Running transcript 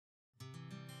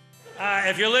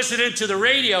If you're listening to the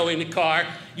radio in the car,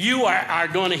 you are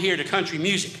going to hear the country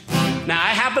music. Now, I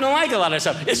happen to like a lot of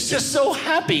stuff. It's just so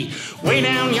happy. Way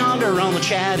down yonder on the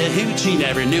Chattahoochee,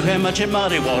 never knew how much a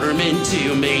muddy water meant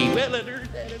to me. Well, it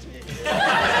hurt, that is me.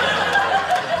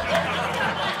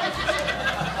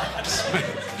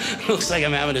 Looks like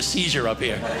I'm having a seizure up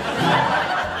here.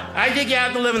 I think you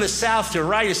have to live in the South to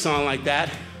write a song like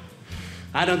that.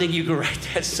 I don't think you could write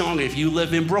that song if you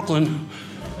live in Brooklyn.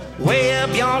 Way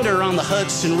up yonder on the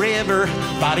Hudson River,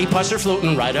 body parts are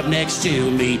floating right up next to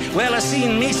me. Well, I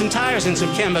seen me some tires and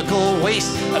some chemical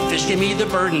waste. A fish gave me the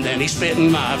bird and then he spit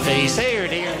in my face. Hey,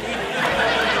 dear.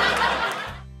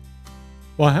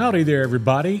 Well, howdy there,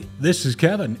 everybody. This is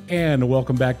Kevin, and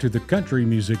welcome back to the Country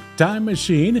Music Time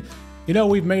Machine. You know,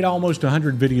 we've made almost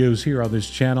 100 videos here on this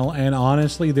channel, and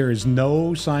honestly, there is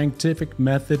no scientific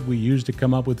method we use to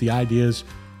come up with the ideas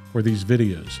for these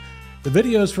videos. The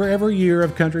videos for every year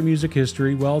of country music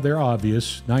history, well, they're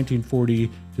obvious,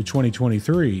 1940 to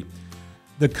 2023.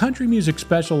 The country music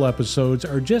special episodes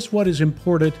are just what is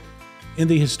important in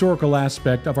the historical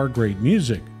aspect of our great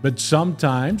music. But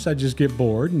sometimes I just get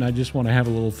bored and I just want to have a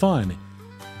little fun.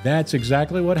 That's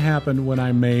exactly what happened when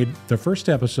I made the first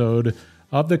episode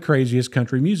of the craziest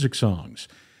country music songs.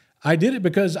 I did it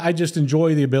because I just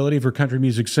enjoy the ability for country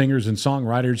music singers and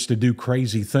songwriters to do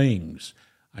crazy things.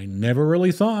 I never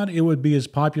really thought it would be as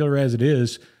popular as it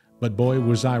is, but boy,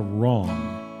 was I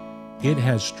wrong. It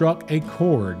has struck a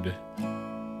chord.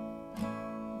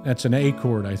 That's an A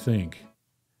chord, I think.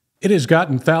 It has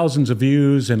gotten thousands of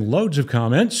views and loads of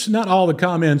comments. Not all the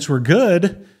comments were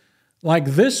good. Like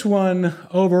this one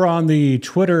over on the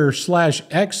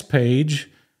Twitter/X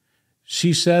page.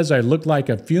 She says I look like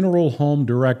a funeral home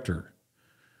director.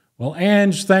 Well,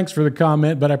 Ange, thanks for the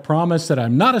comment, but I promise that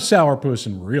I'm not a sourpuss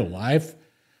in real life.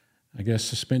 I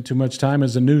guess I spent too much time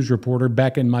as a news reporter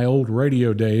back in my old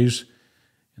radio days,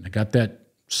 and I got that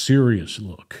serious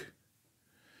look.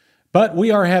 But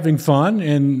we are having fun,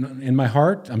 and in my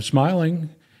heart, I'm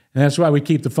smiling, and that's why we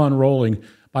keep the fun rolling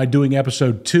by doing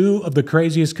episode 2 of the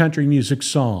craziest country music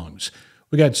songs.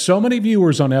 We got so many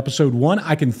viewers on episode 1,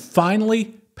 I can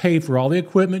finally pay for all the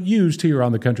equipment used here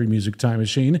on the Country Music Time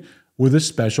Machine with a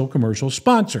special commercial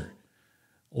sponsor.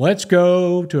 Let's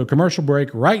go to a commercial break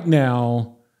right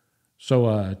now.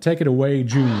 So take it away,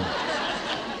 Junior.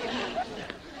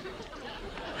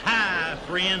 Hi,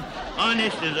 friend.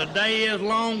 Honest as a day is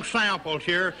long samples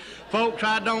here. Folks,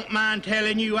 I don't mind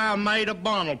telling you I made a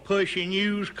bundle pushing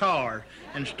used cars.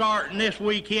 And starting this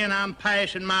weekend, I'm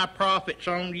passing my profits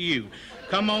on to you.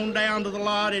 Come on down to the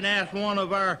lot and ask one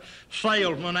of our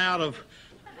salesmen on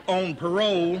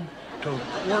parole to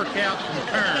work out some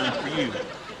terms for you.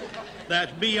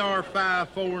 That's BR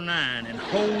 549, and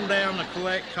hold down the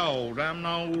collect calls. I'm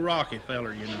no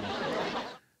Rockefeller, you know.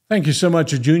 Thank you so much,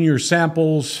 Junior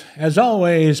Samples. As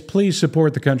always, please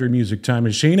support the Country Music Time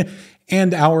Machine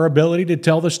and our ability to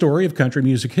tell the story of country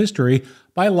music history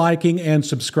by liking and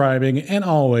subscribing, and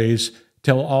always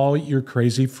tell all your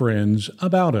crazy friends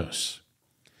about us.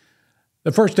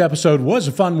 The first episode was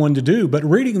a fun one to do, but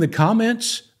reading the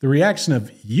comments, the reaction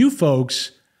of you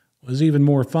folks was even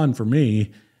more fun for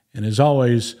me. And as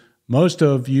always, most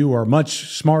of you are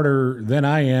much smarter than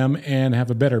I am and have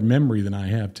a better memory than I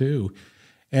have too.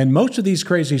 And most of these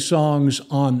crazy songs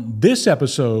on this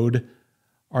episode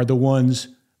are the ones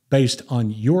based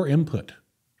on your input.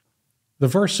 The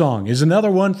first song is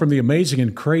another one from the amazing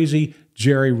and crazy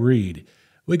Jerry Reed.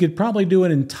 We could probably do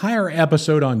an entire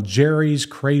episode on Jerry's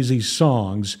crazy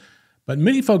songs, but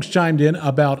many folks chimed in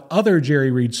about other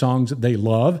Jerry Reed songs that they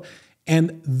love.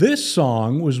 And this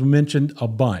song was mentioned a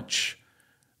bunch.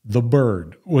 The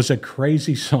Bird was a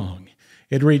crazy song.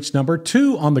 It reached number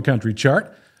 2 on the country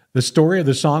chart. The story of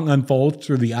the song unfolds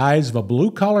through the eyes of a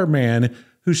blue-collar man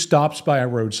who stops by a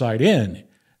roadside inn.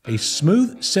 A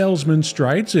smooth salesman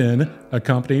strides in,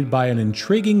 accompanied by an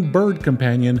intriguing bird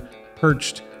companion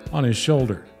perched on his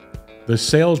shoulder. The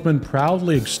salesman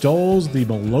proudly extols the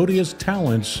melodious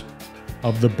talents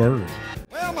of the bird.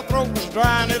 Well, my throat was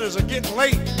dry and it was getting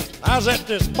late. I was at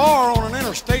this bar on an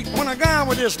interstate when a guy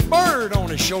with this bird on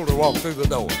his shoulder walked through the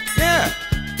door. Yeah,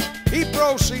 he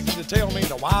proceeded to tell me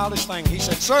the wildest thing. He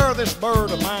said, "Sir, this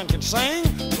bird of mine can sing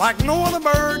like no other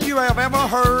bird you have ever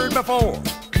heard before."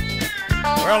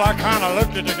 Well, I kind of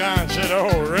looked at the guy and said, "Oh,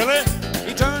 really?"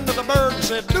 He turned to the bird and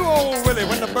said, "Do old Willie."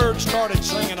 When the bird started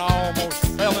singing, I almost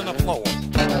fell in the floor.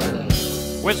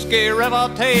 Whiskey River,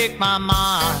 take my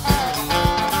mind.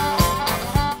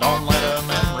 Don't let a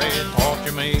memory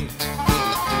torture me.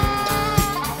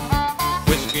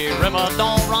 Whiskey River,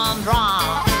 don't run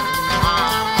dry.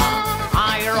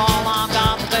 I hear all I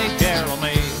got to take care of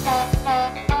me.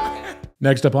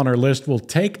 Next up on our list will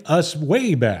take us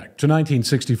way back to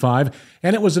 1965,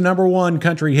 and it was a #1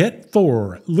 country hit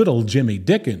for Little Jimmy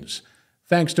Dickens.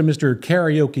 Thanks to Mr.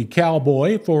 Karaoke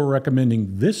Cowboy for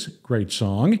recommending this great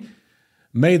song.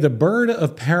 May the Bird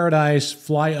of Paradise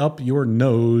Fly Up Your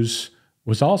Nose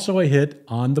was also a hit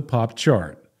on the pop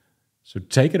chart. So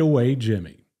take it away,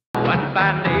 Jimmy. One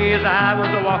fine day as I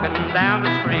was walking down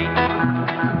the street,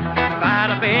 spied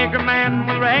a beggar man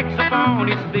with rags upon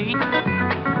his feet.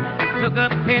 Took a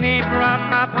penny from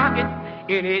my pocket,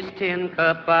 in his tin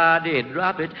cup I did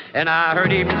drop it, and I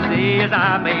heard him say as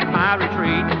I made my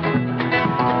retreat,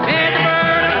 "May the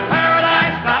bird of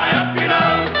paradise fly up your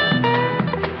nose,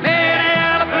 may the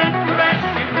elephant caress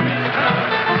you with his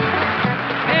nose,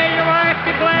 may your wife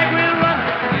be black with rust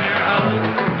in her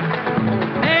hose,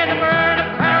 may the bird of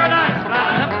paradise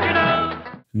fly up your nose."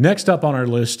 Next up on our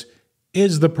list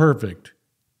is the perfect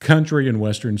country and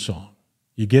western song.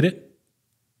 You get it?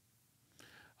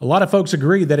 A lot of folks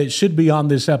agree that it should be on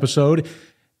this episode.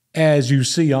 As you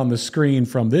see on the screen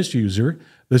from this user,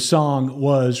 the song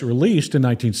was released in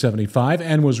 1975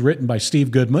 and was written by Steve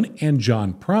Goodman and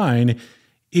John Prine,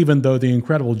 even though the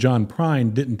incredible John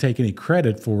Prine didn't take any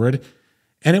credit for it.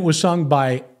 And it was sung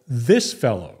by this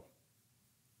fellow.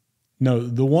 No,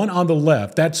 the one on the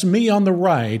left. That's me on the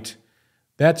right.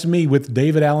 That's me with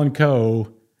David Allan Coe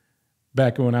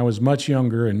back when I was much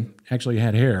younger and actually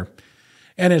had hair.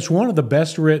 And it's one of the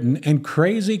best written and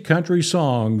crazy country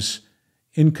songs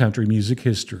in country music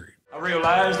history. I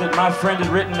realized that my friend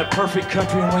had written a perfect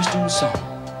country and western song,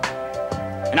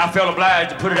 and I felt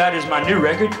obliged to put it out as my new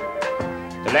record.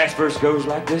 The last verse goes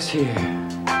like this here.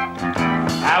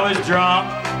 I was drunk,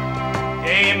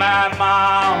 hey, my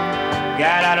mom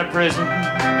got out of prison,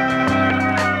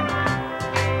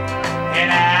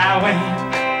 and I went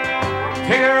to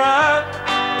pick her up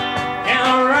in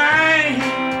the rain.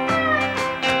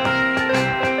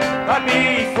 But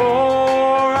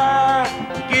before I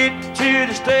get to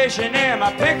the station in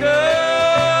my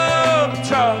pickup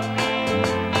truck,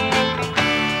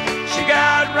 she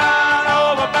got run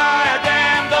over by a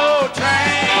damn old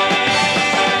train.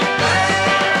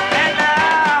 And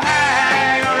I'll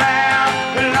hang around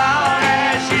as long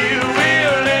as you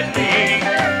will let me.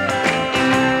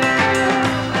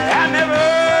 I never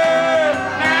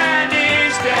mind a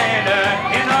stander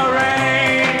in the rain.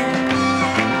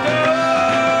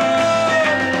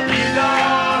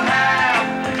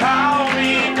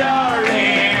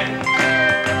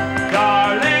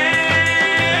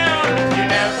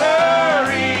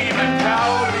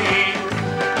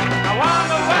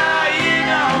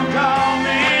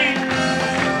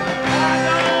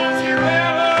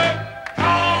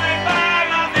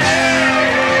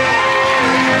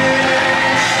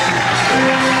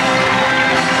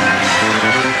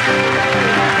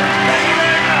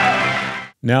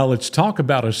 Now let's talk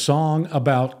about a song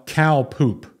about cow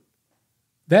poop.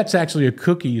 That's actually a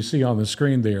cookie you see on the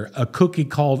screen there, a cookie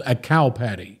called a cow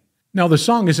patty. Now the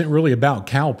song isn't really about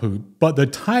cow poop, but the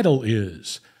title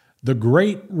is. The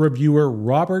great reviewer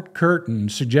Robert Curtin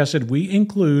suggested we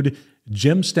include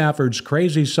Jim Stafford's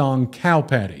crazy song Cow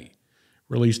Patty,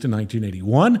 released in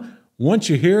 1981. Once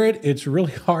you hear it, it's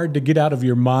really hard to get out of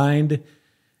your mind.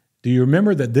 Do you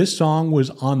remember that this song was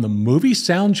on the movie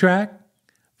soundtrack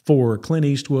for Clint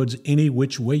Eastwood's Any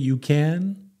Which Way You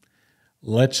Can?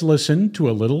 Let's listen to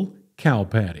a little Cow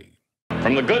Patty.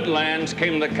 From the good lands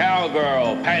came the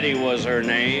cowgirl, Patty was her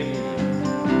name.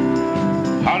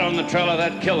 Hot on the trail of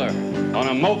that killer, on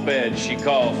a moped she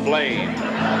called Flame.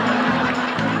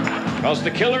 'Cause the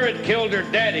killer had killed her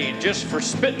daddy just for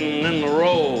spitting in the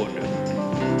road.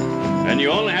 And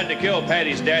you only had to kill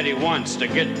Patty's daddy once to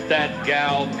get that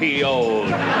gal PO'd.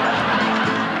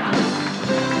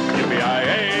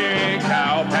 Yippee-yi-yay,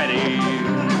 cow Patty.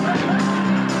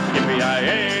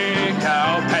 Yippee-yi-yay,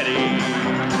 cow Patty.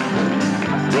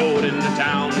 Rode into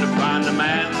town to find the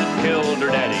man that killed her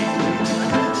daddy.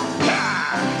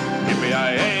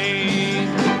 Yippee-yi-yay,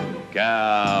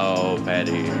 cow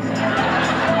Patty.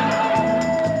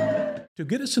 To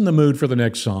get us in the mood for the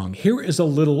next song, here is a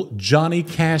little Johnny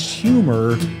Cash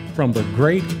humor from the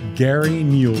great Gary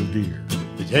Mule Deer.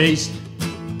 The taste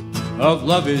of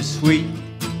love is sweet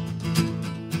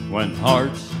when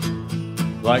hearts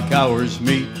like ours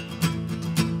meet.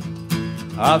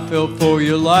 I fell for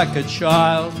you like a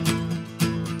child.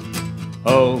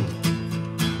 Oh,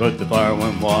 but the fire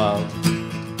went wild.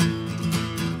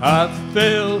 I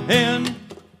fell in.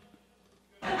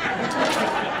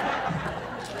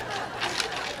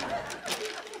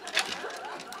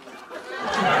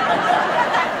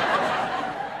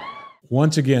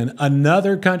 Once again,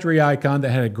 another country icon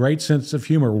that had a great sense of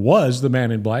humor was the Man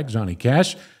in Black, Johnny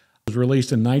Cash. was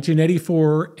released in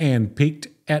 1984 and peaked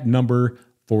at number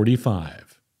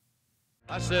 45.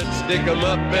 I said, stick 'em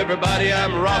up, everybody,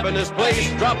 I'm robbing this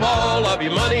place. Drop all of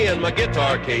your money in my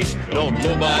guitar case. Don't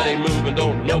nobody move and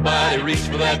don't nobody reach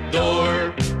for that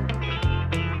door.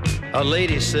 A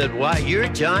lady said, why, you're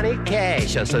Johnny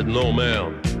Cash. I said, no,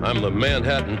 ma'am, I'm the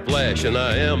Manhattan Flash, and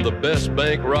I am the best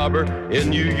bank robber in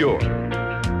New York.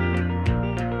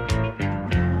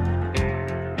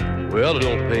 Well, I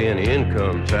don't pay any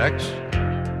income tax.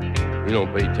 You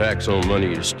don't pay tax on money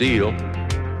you steal.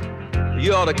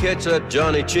 You ought to catch that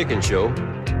Johnny Chicken show.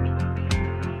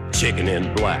 Chicken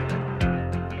in Black.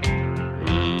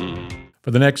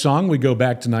 For the next song, we go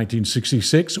back to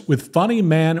 1966 with funny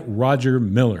man Roger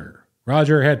Miller.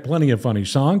 Roger had plenty of funny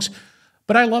songs,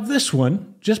 but I love this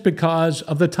one just because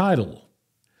of the title.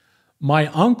 My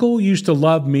uncle used to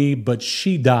love me, but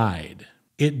she died.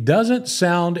 It doesn't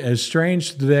sound as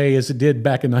strange today as it did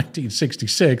back in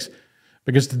 1966,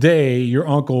 because today your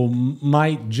uncle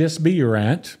might just be your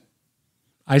aunt.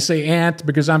 I say aunt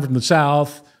because I'm from the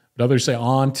South, but others say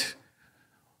aunt.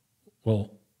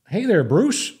 Well, hey there,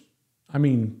 Bruce. I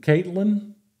mean,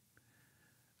 Caitlin.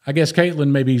 I guess Caitlin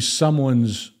may be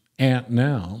someone's aunt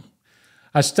now.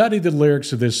 I studied the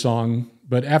lyrics of this song,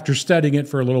 but after studying it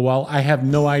for a little while, I have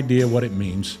no idea what it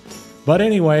means. But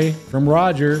anyway, from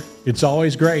Roger, it's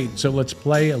always great, so let's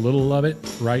play a little of it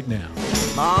right now.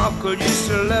 My uncle used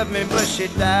to love me, but she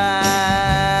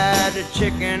died. The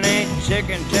chicken ain't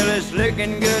chicken till it's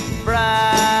looking good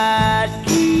fried.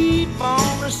 Keep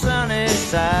on the sunny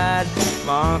side.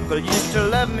 My uncle used to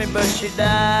love me, but she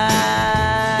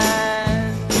died.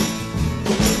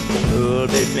 Oh,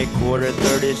 they'd make quarter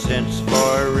 30 cents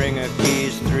for a ring of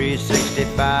keys,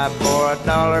 $3.65 for a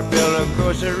dollar bill of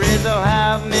groceries. I'll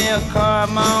have me a car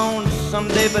of my own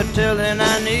someday, but till then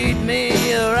I need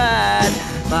me a ride.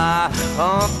 My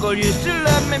uncle used to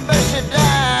love me, but she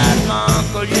died. My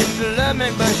uncle used to love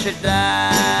me, but she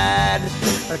died.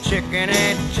 A chicken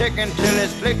ain't chicken till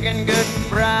it's flicking good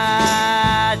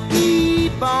fried.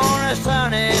 Keep on the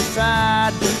sunny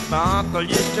side. My uncle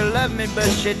used to love me, but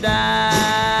she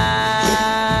died.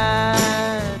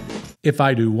 If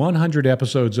I do 100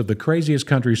 episodes of the craziest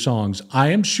country songs, I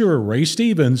am sure Ray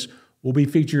Stevens will be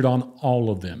featured on all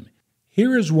of them.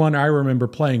 Here is one I remember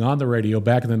playing on the radio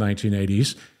back in the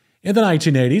 1980s. In the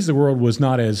 1980s, the world was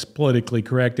not as politically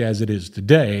correct as it is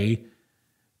today.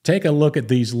 Take a look at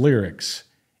these lyrics.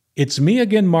 It's me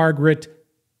again, Margaret.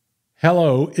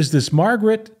 Hello, is this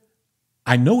Margaret?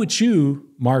 I know it's you,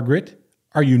 Margaret.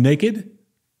 Are you naked?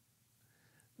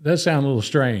 That sounds a little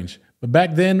strange, but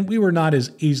back then we were not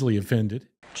as easily offended.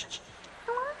 It's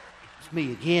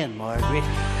me again, Margaret.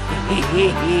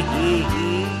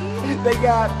 They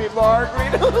got me,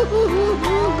 Margaret.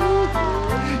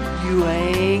 You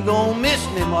ain't gonna miss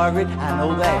me, Margaret. I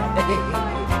know that.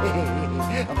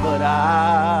 But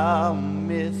I'll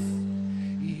miss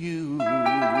you.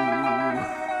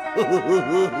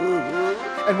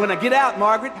 And when I get out,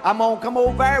 Margaret, I'm gonna come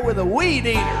over there with a weed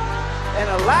eater and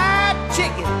a live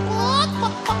chicken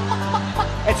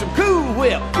and some Cool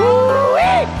Whip.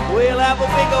 We'll have a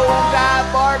big old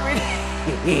time, Margaret.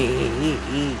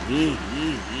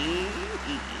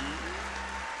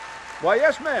 Why,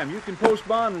 yes, ma'am. You can post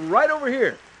bond right over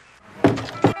here.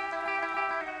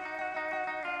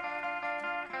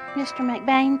 Mr.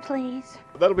 McBain, please.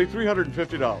 That'll be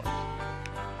 $350.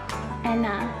 And,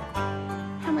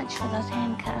 how much for those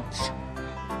handcuffs?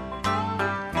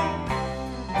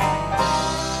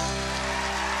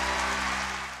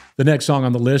 The next song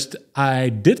on the list I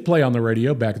did play on the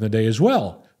radio back in the day as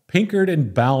well. Pinkard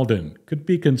and Baldwin could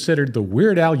be considered the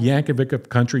Weird Al Yankovic of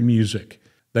country music.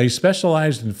 They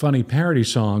specialized in funny parody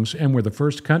songs and were the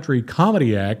first country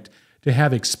comedy act to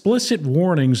have explicit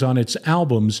warnings on its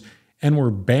albums and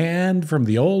were banned from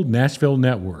the old Nashville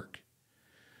network.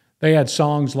 They had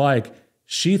songs like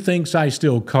She Thinks I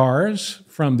Steal Cars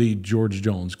from the George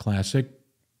Jones classic,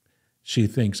 She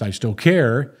Thinks I Still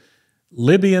Care,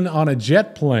 Libyan on a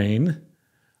Jet Plane,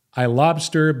 I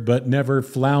Lobster But Never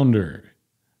Flounder.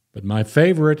 But my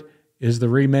favorite is the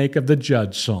remake of the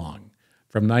Judge song.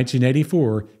 From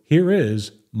 1984, here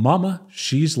is Mama,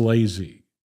 She's Lazy.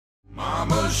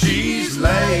 Mama, she's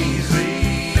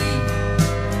lazy,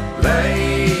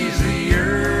 lazier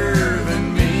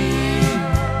than me.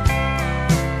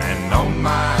 And on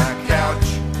my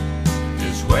couch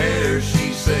is where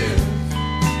she says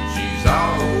she's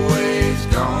always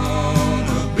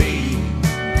gonna be.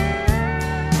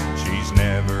 She's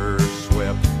never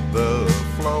swept the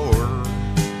floor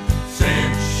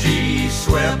since she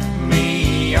swept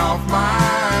me off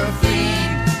my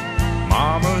feet.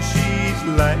 Mama, she's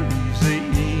lazy.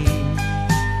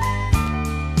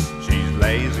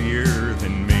 lazier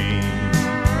than me.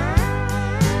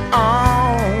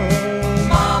 Oh,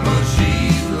 mama,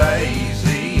 she's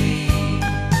lazy.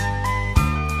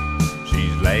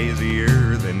 She's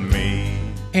lazier than me.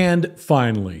 And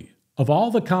finally, of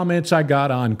all the comments I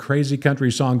got on Crazy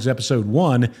Country Songs Episode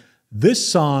 1, this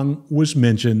song was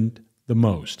mentioned the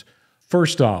most.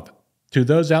 First off, to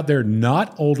those out there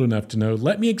not old enough to know,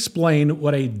 let me explain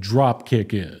what a drop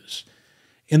kick is.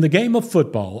 In the game of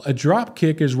football, a drop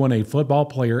kick is when a football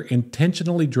player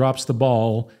intentionally drops the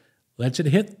ball, lets it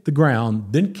hit the ground,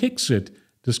 then kicks it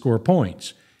to score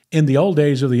points. In the old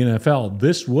days of the NFL,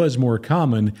 this was more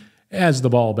common as the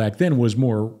ball back then was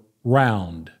more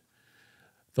round.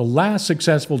 The last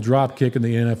successful drop kick in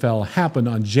the NFL happened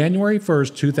on January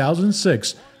 1st,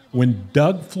 2006, when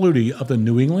Doug Flutie of the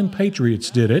New England Patriots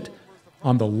did it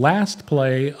on the last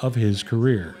play of his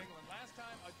career.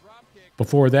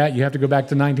 Before that, you have to go back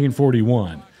to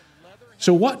 1941.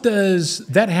 So what does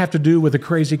that have to do with a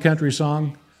crazy country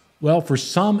song? Well, for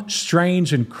some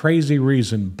strange and crazy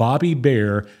reason, Bobby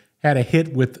Bare had a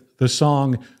hit with the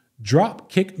song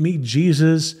Drop Kick Me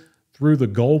Jesus Through the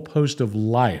Goalpost of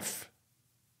Life.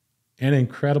 An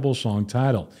incredible song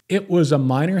title. It was a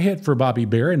minor hit for Bobby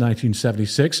Bare in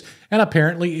 1976, and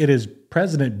apparently it is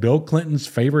President Bill Clinton's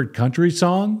favorite country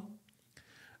song.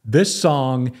 This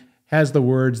song has the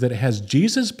words that it has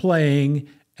Jesus playing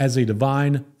as a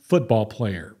divine football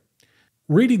player.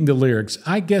 Reading the lyrics,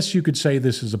 I guess you could say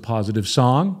this is a positive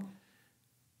song.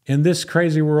 In this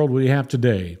crazy world we have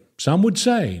today, some would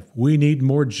say we need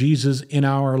more Jesus in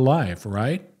our life,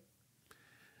 right?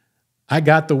 I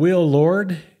got the wheel,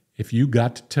 Lord, if you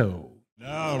got to tow.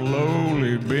 Now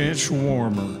lowly bench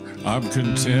warmer I'm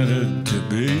contented to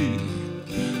be,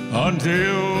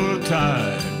 until the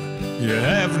time you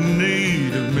have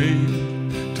need of me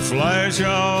to flash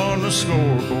on the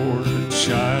scoreboard that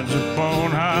shines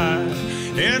upon high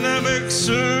in the big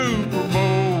Super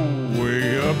Bowl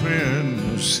way up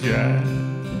in the sky.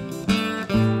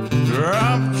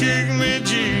 Drop kick me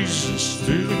Jesus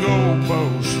through the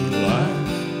goalpost of life,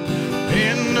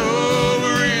 in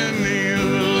over in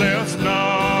the left,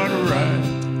 not right,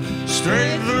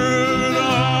 straight through the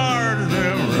heart of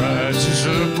them righteous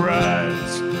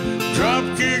uprights. Drop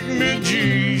kick me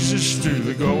Jesus through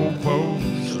the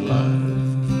goalpost of life.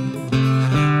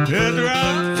 Yeah,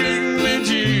 drop kick me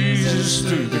Jesus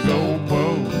through the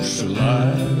goalpost of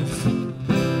life.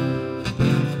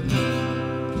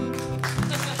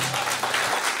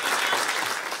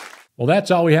 Well,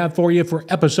 that's all we have for you for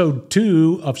episode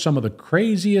 2 of some of the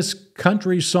craziest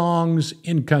country songs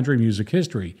in country music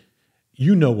history.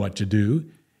 You know what to do.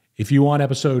 If you want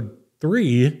episode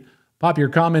 3, pop your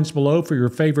comments below for your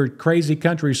favorite crazy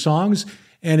country songs.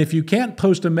 And if you can't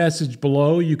post a message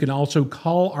below, you can also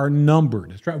call our number.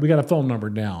 That's right, we got a phone number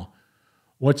now.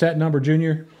 What's that number,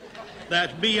 Junior?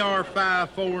 That's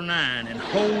BR549, and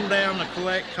hold down the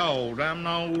collect calls. I'm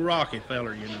no Rocky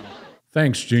feller, you know.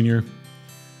 Thanks, Junior.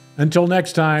 Until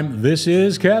next time, this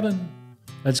is Kevin.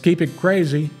 Let's keep it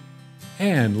crazy,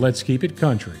 and let's keep it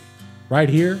country, right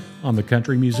here on the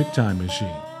Country Music Time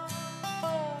Machine.